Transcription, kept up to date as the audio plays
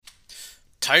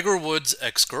Tiger Woods'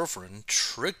 ex-girlfriend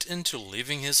tricked into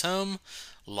leaving his home,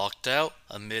 locked out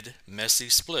amid messy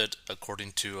split,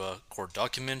 according to court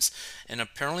documents, and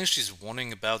apparently she's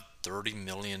wanting about $30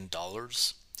 million.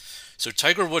 So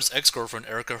Tiger Woods' ex-girlfriend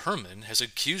Erica Herman has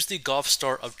accused the golf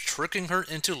star of tricking her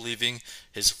into leaving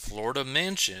his Florida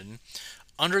mansion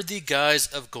under the guise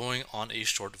of going on a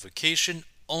short vacation,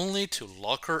 only to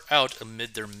lock her out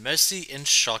amid their messy and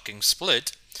shocking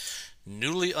split,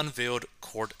 newly unveiled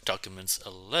court documents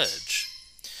allege.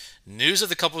 News of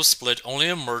the couple's split only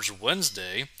emerged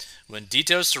Wednesday when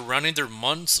details surrounding their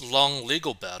months long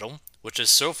legal battle, which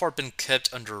has so far been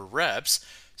kept under wraps,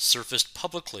 surfaced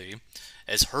publicly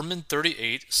as Herman,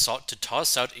 38, sought to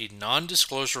toss out a non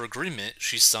disclosure agreement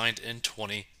she signed in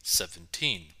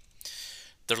 2017.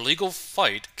 Their legal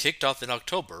fight kicked off in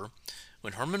October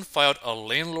when Herman filed a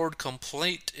landlord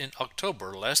complaint in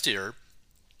October last year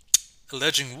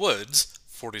alleging Woods,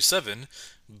 47,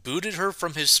 booted her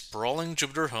from his sprawling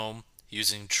Jupiter home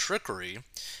using trickery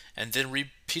and then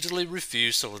repeatedly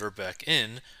refused to let her back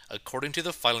in, according to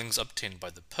the filings obtained by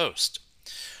the Post.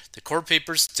 The court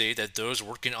papers state that those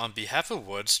working on behalf of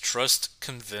Woods trust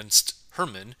convinced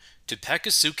Herman to pack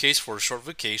a suitcase for a short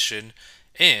vacation,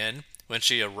 and when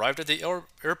she arrived at the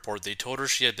airport, they told her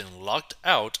she had been locked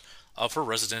out of her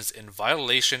residence in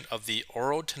violation of the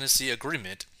Oral Tennessee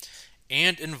Agreement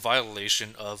and in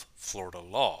violation of Florida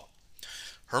law.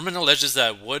 Herman alleges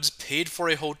that Woods paid for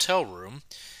a hotel room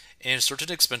and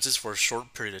certain expenses for a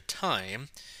short period of time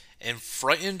and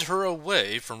frightened her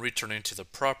away from returning to the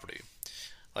property.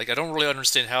 I don't really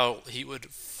understand how he would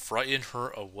frighten her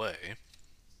away.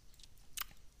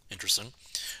 Interesting.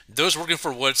 Those working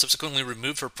for Woods subsequently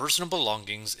removed her personal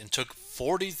belongings and took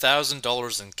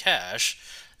 $40,000 in cash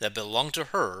that belonged to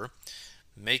her,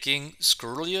 making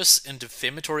scurrilous and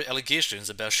defamatory allegations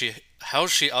about how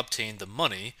she obtained the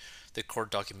money, the court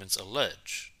documents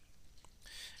allege.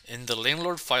 In the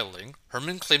landlord filing,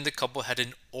 Herman claimed the couple had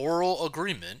an oral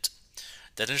agreement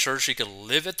that ensured she could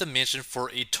live at the mansion for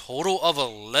a total of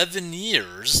 11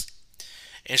 years,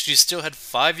 and she still had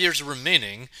 5 years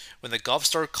remaining when the golf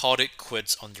star called it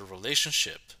quits on their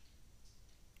relationship.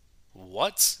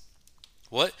 What?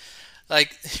 What?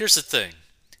 Here's the thing.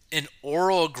 An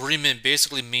oral agreement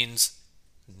basically means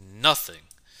nothing,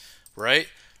 right?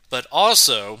 But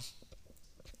also,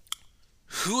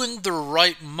 who in their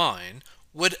right mind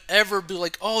would ever be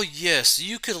like, oh yes,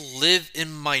 you could live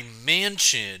in my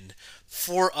mansion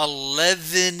for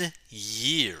 11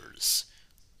 years?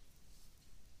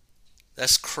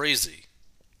 That's crazy.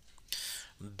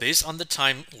 Based on the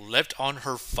time left on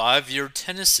her 5-year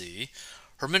tenancy,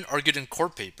 Herman argued in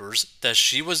court papers that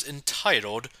she was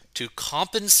entitled to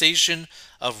compensation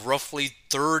of roughly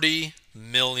 $30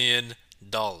 million.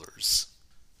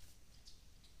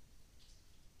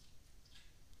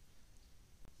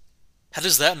 How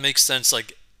does that make sense,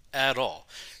 at all?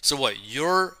 So what,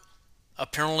 you're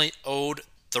apparently owed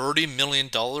 $30 million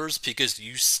because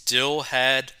you still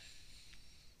had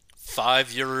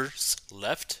 5 years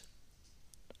left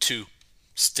to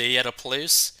stay at a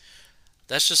place?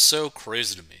 That's just so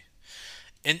crazy to me.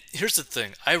 And here's the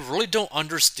thing, I really don't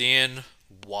understand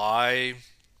why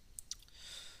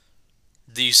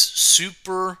these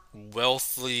super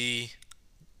wealthy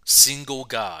single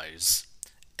guys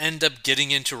end up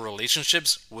getting into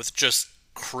relationships with just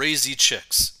crazy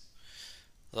chicks.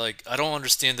 I don't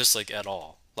understand this at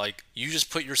all. You just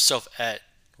put yourself at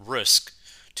risk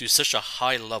to such a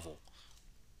high level.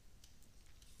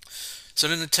 So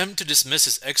in an attempt to dismiss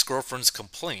his ex-girlfriend's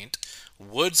complaint,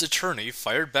 Wood's attorney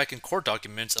fired back in court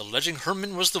documents alleging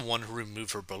Herman was the one who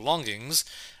removed her belongings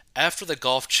after the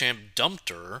golf champ dumped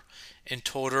her and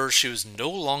told her she was no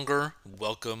longer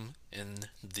welcome in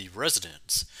the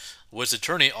residence. Wood's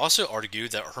attorney also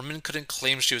argued that Herman couldn't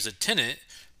claim she was a tenant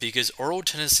because oral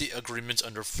tenancy agreements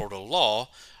under Florida law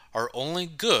are only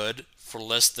good for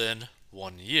less than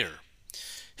 1 year.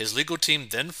 His legal team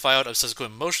then filed a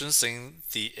subsequent motion saying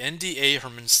the NDA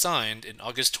Herman signed in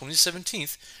August 2017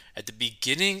 at the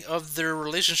beginning of their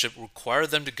relationship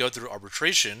required them to go through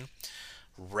arbitration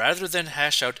rather than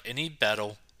hash out any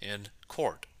battle in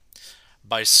court.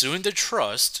 By suing the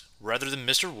trust rather than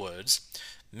Mr. Woods,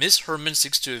 Ms. Herman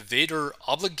seeks to evade her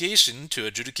obligation to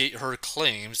adjudicate her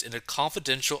claims in a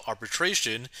confidential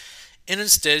arbitration and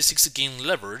instead seeks to gain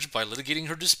leverage by litigating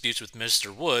her disputes with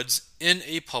Mr. Woods in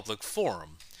a public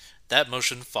forum. That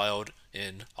motion filed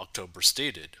in October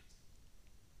stated.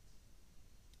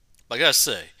 I gotta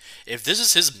say, if this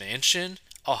is his mansion,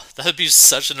 oh, that would be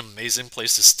such an amazing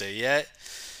place to stay at.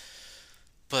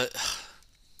 But,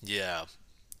 yeah,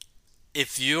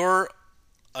 if you're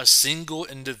a single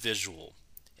individual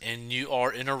and you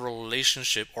are in a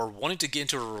relationship or wanting to get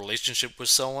into a relationship with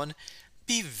someone,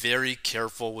 be very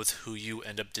careful with who you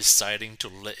end up deciding to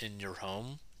let in your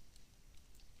home.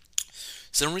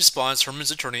 So in response,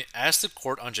 Herman's attorney asked the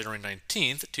court on January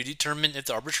 19th to determine if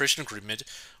the arbitration agreement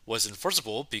was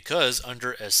enforceable because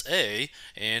under SA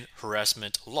and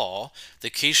harassment law, the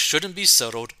case shouldn't be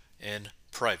settled in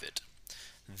private.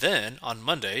 Then, on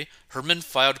Monday, Herman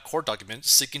filed court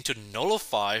documents seeking to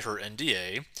nullify her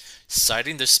NDA,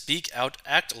 citing the Speak Out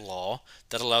Act law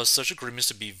that allows such agreements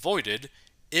to be voided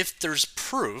if there's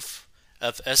proof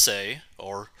of SA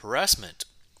or harassment.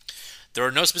 There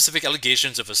are no specific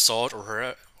allegations of assault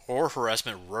or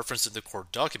harassment referenced in the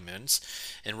court documents,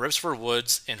 and Reps for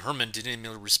Woods and Herman didn't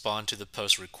immediately respond to the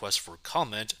Post's request for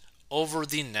comment over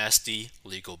the nasty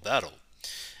legal battle.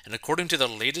 And according to the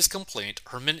latest complaint,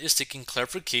 Herman is seeking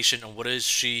clarification on what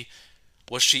she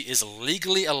is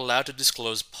legally allowed to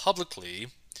disclose publicly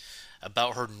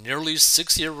about her nearly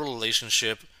 6-year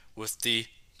relationship with the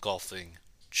golfing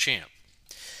champ.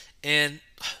 And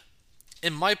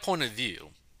in my point of view,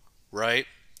 right,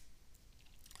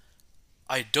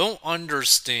 I don't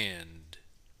understand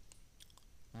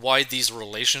why these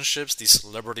relationships, these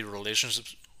celebrity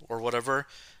relationships or whatever,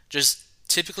 just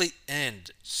typically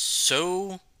end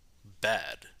so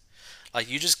bad. Like,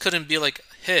 you just couldn't be like,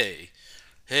 hey,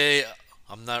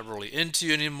 I'm not really into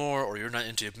you anymore, or you're not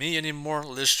into me anymore.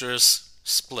 Let's just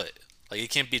split. Like, it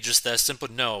can't be just that simple.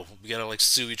 No, we gotta like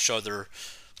sue each other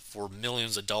for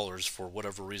millions of dollars for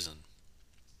whatever reason.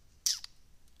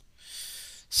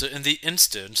 So, in the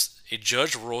instance, a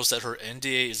judge rules that her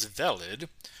NDA is valid.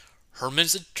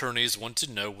 Herman's attorneys want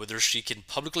to know whether she can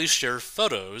publicly share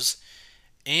photos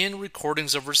and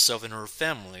recordings of herself and her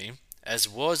family, as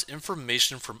well as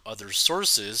information from other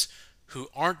sources who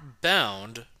aren't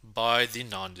bound by the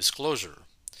non disclosure.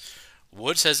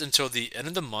 Woods has until the end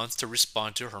of the month to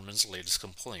respond to Herman's latest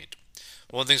complaint.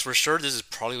 One thing's for sure, this is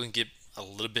probably going to get a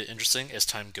little bit interesting as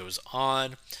time goes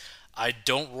on. I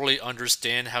don't really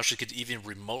understand how she could even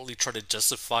remotely try to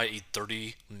justify a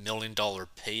 $30 million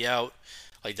payout.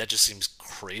 Like, that just seems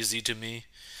crazy to me.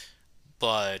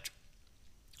 But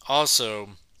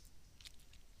also,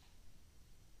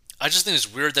 I just think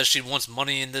it's weird that she wants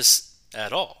money in this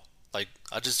at all. Like,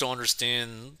 I just don't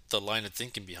understand the line of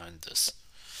thinking behind this.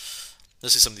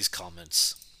 Let's see some of these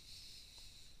comments.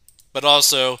 But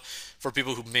also, for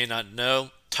people who may not know,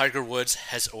 Tiger Woods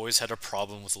has always had a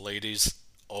problem with ladies.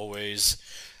 Always.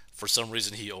 For some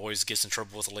reason, he always gets in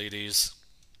trouble with ladies.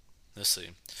 Let's see.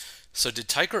 So, did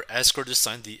Tiger ask her to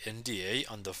sign the NDA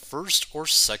on the first or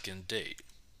second date?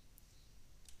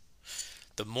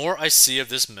 The more I see of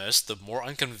this mess, the more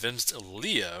I'm convinced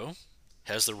Leo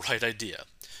has the right idea.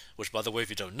 Which, by the way, if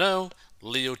you don't know,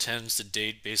 Leo tends to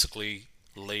date basically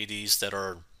ladies that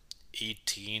are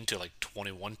 18 to like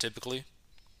 21 typically.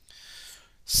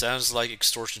 Sounds like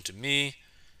extortion to me.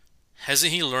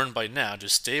 Hasn't he learned by now to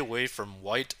stay away from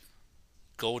white,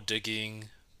 gold digging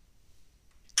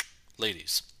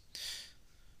ladies?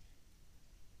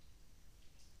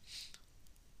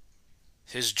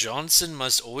 His Johnson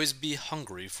must always be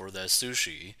hungry for that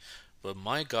sushi, but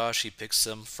my gosh, he picks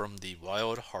them from the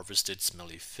wild, harvested,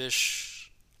 smelly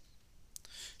fish.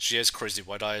 She has crazy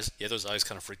white eyes. Yeah, those eyes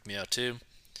kind of freak me out too.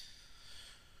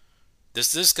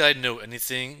 Does this guy know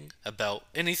anything about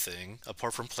anything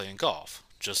apart from playing golf?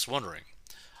 Just wondering.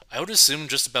 I would assume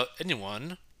just about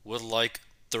anyone would like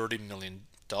 $30 million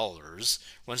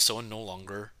when someone no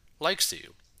longer likes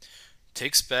you.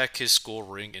 Takes back his school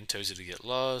ring and tells you to get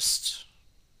lost.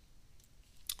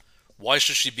 Why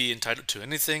should she be entitled to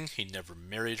anything? He never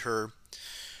married her.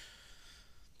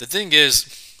 The thing is,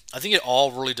 I think it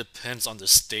all really depends on the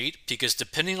state, because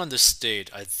depending on the state,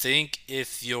 I think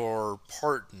if your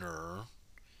partner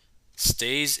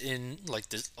stays in like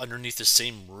this underneath the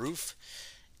same roof,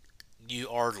 you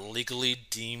are legally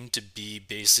deemed to be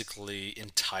basically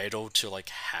entitled to like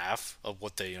half of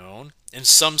what they own. In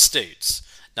some states,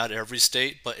 not every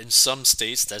state, but in some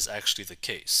states that's actually the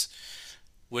case.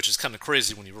 Which is kind of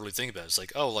crazy when you really think about it. It's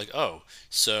like,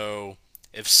 so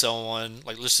if someone,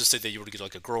 like, let's just say that you were to get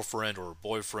like a girlfriend or a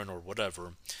boyfriend or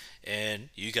whatever, and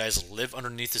you guys live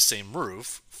underneath the same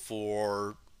roof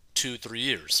for 2, 3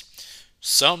 years,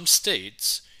 some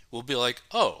states will be like,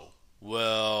 oh,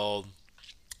 well,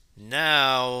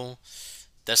 now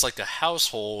that's like a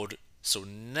household, so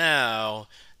now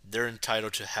they're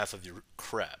entitled to half of your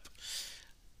crap.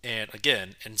 And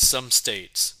again, in some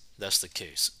states, that's the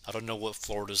case. I don't know what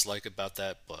Florida's like about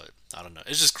that, but I don't know.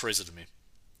 It's just crazy to me.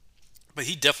 But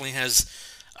he definitely has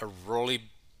a really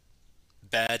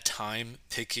bad time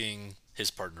picking his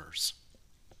partners.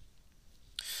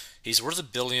 He's worth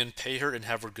 $1 billion, pay her and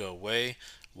have her go away.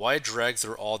 Why drag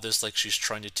through all this like she's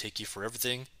trying to take you for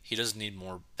everything? He doesn't need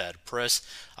more bad press.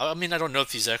 I mean, I don't know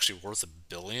if he's actually worth $1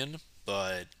 billion,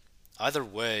 but either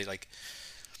way, like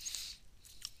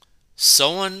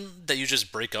someone that you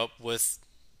just break up with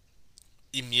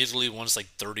immediately wants like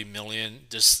 30 million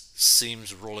just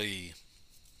seems really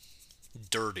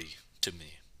dirty to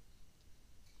me.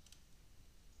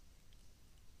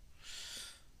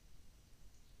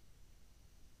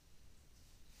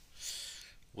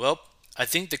 Well, I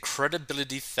think the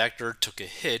credibility factor took a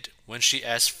hit when she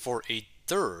asked for a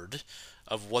third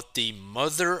of what the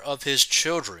mother of his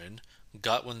children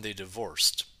got when they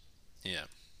divorced. Yeah.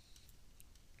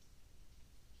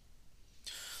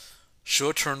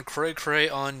 She'll turn cray cray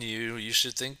on you. You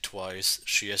should think twice.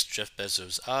 She has Jeff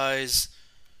Bezos' eyes.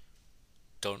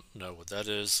 Don't know what that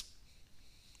is.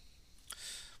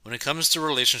 When it comes to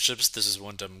relationships, this is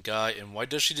one dumb guy, and why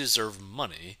does she deserve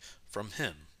money from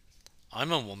him?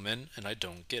 I'm a woman, and I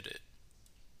don't get it.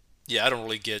 Yeah, I don't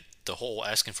really get the whole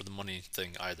asking for the money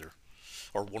thing either,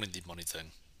 or wanting the money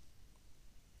thing.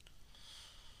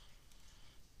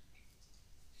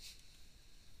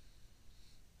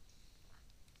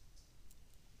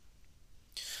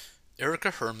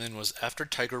 Erica Herman was after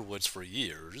Tiger Woods for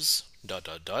years. Dot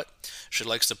dot dot. She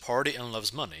likes to party and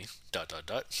loves money. Dot dot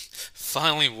dot.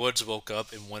 Finally, Woods woke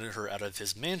up and wanted her out of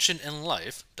his mansion and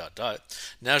life. Dot dot.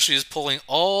 Now she is pulling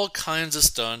all kinds of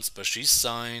stunts, but she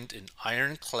signed an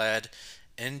ironclad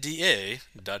NDA.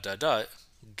 Dot dot dot.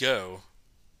 Go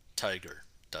Tiger.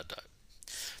 Dot dot.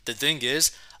 The thing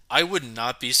is, I would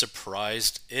not be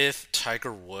surprised if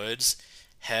Tiger Woods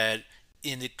had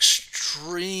an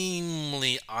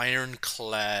extremely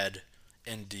ironclad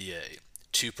NDA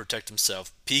to protect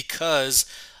himself because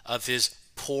of his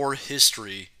poor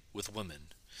history with women.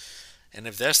 And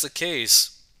if that's the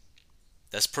case,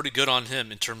 that's pretty good on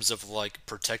him in terms of like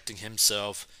protecting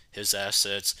himself, his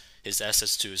assets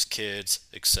to his kids,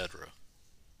 etc.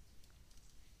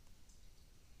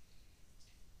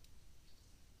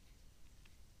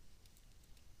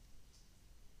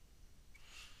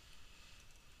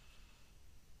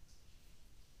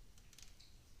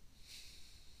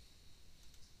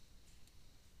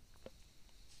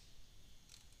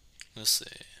 Let's see.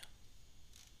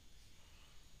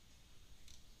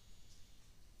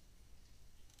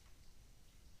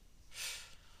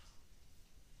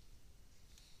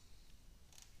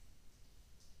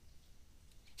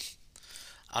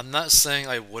 I'm not saying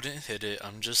I wouldn't hit it,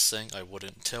 I'm just saying I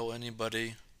wouldn't tell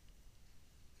anybody.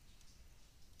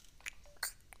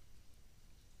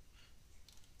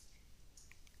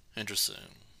 Interesting.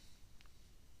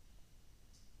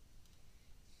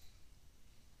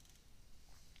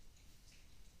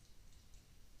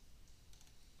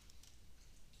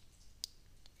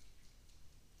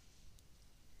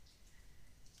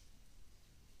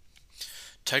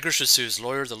 Tiger should sue his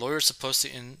lawyer. The lawyer is supposed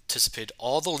to anticipate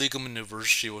all the legal maneuvers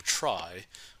she will try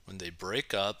when they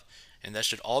break up, and that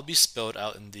should all be spelled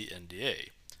out in the NDA.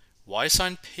 Why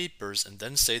sign papers and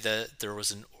then say that there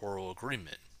was an oral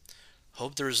agreement?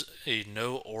 Hope there's a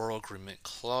no oral agreement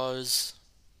clause.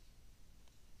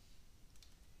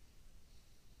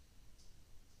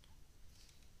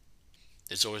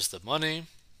 It's always the money.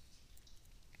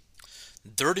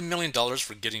 $30 million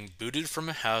for getting booted from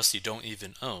a house you don't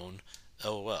even own.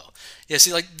 Oh well. Yeah,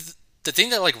 see, like the thing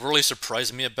that like really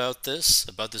surprised me about this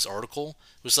article,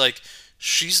 was like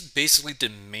she's basically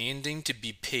demanding to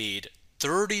be paid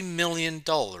 $30 million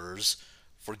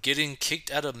for getting kicked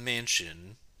out of a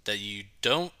mansion that you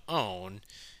don't own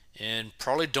and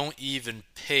probably don't even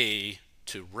pay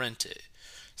to rent it.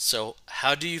 So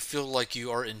how do you feel like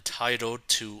you are entitled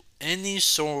to any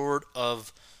sort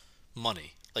of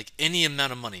money, like any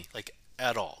amount of money, like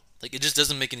at all? Like it just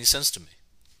doesn't make any sense to me,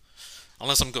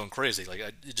 unless I'm going crazy.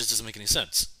 It just doesn't make any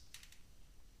sense.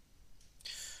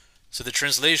 So the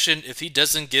translation: if he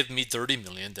doesn't give me 30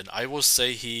 million, then I will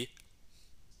say he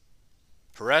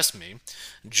harassed me.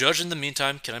 Judge, in the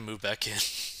meantime, can I move back in?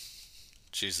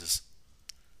 Jesus.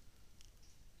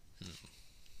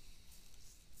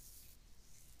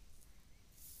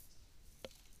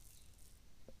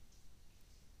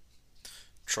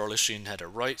 Charlie Sheen had it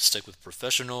right. Stick with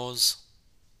professionals.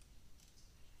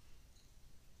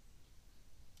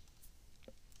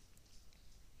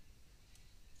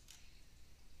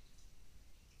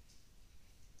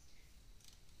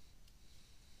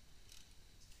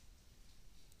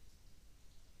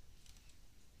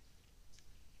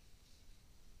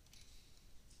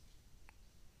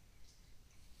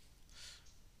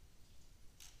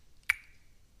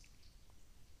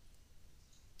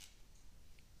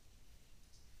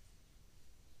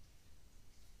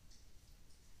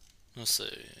 Let's see.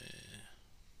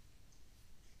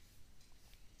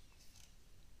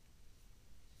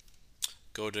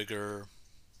 Go digger.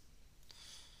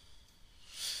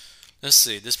 Let's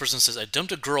see. This person says, I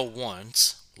dumped a girl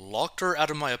once, locked her out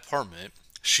of my apartment.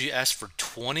 She asked for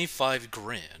 25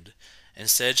 grand and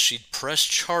said she'd press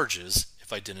charges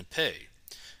if I didn't pay.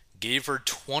 Gave her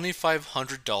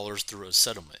 $2,500 through a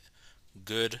settlement.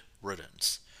 Good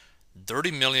riddance.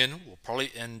 30 million will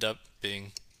probably end up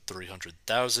being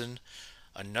 300,000.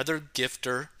 Another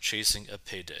gifter chasing a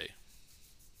payday.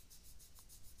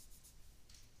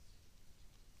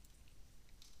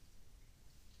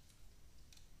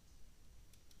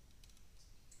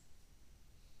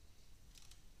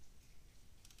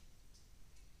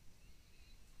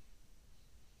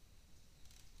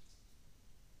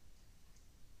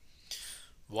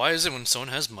 Why is it when someone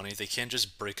has money, they can't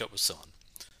just break up with someone?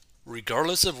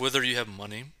 Regardless of whether you have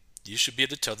money, you should be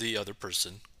able to tell the other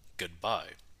person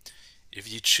goodbye.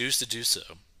 If you choose to do so,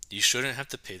 you shouldn't have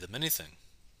to pay them anything.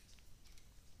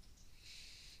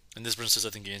 And this person says, I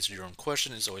think you answered your own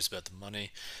question. It's always about the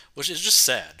money, which is just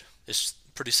sad. It's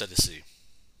pretty sad to see.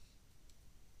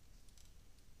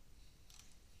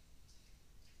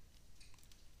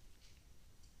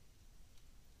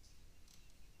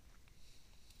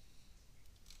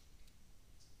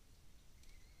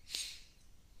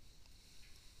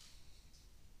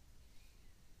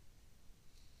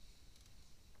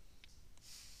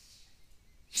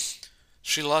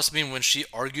 She lost me when she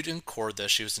argued in court that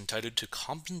she was entitled to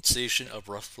compensation of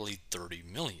roughly 30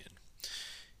 million.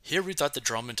 Here we thought the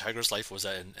drama in Tiger's life was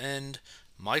at an end.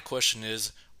 My question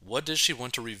is, what does she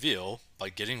want to reveal by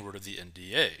getting rid of the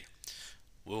NDA?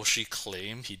 Will she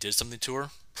claim he did something to her?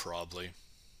 Probably.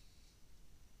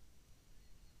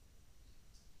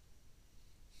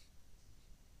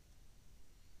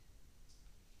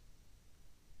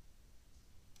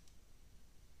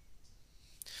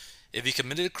 If he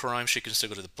committed a crime, she can still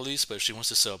go to the police, but if she wants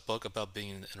to sell a book about being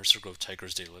in the inner circle of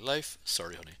Tiger's daily life,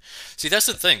 sorry, honey. See, that's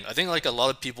the thing. I think like a lot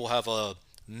of people have a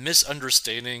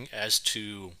misunderstanding as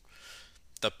to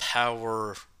the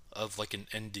power of like an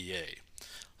NDA.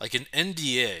 Like an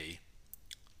NDA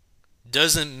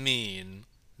doesn't mean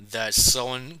that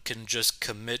someone can just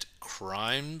commit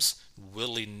crimes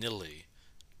willy nilly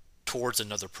towards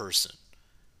another person.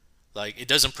 Like it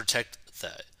doesn't protect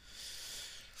that.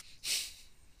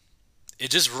 It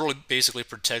just really basically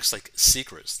protects like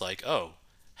secrets. Like, oh,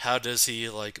 how does he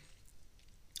like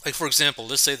for example,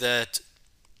 let's say that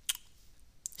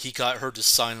he got her to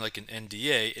sign like an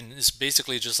NDA, and it's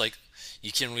basically just like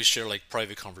you can't really share like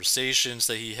private conversations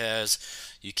that he has.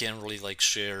 You can't really like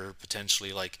share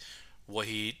potentially like what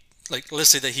he like. Let's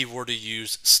say that he were to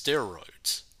use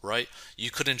steroids, right? You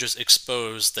couldn't just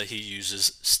expose that he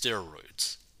uses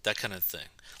steroids, that kind of thing.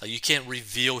 Like you can't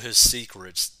reveal his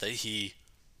secrets that he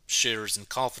shares in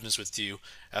confidence with you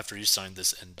after you sign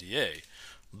this NDA.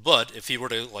 But if he were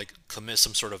to like commit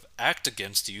some sort of act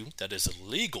against you that is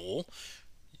illegal,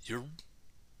 you're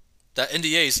that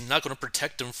NDA is not going to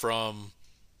protect him from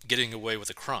getting away with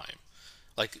a crime.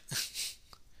 Like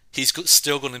he's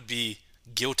still going to be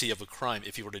guilty of a crime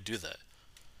if he were to do that.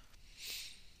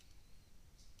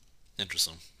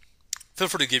 Interesting. Feel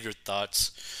free to give your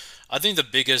thoughts. I think the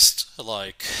biggest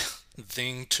like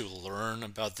thing to learn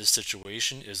about this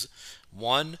situation is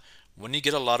one, when you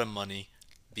get a lot of money,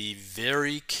 be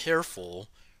very careful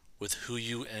with who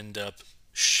you end up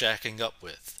shacking up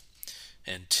with.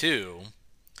 And two,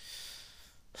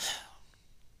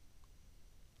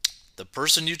 the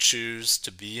person you choose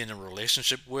to be in a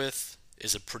relationship with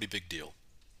is a pretty big deal.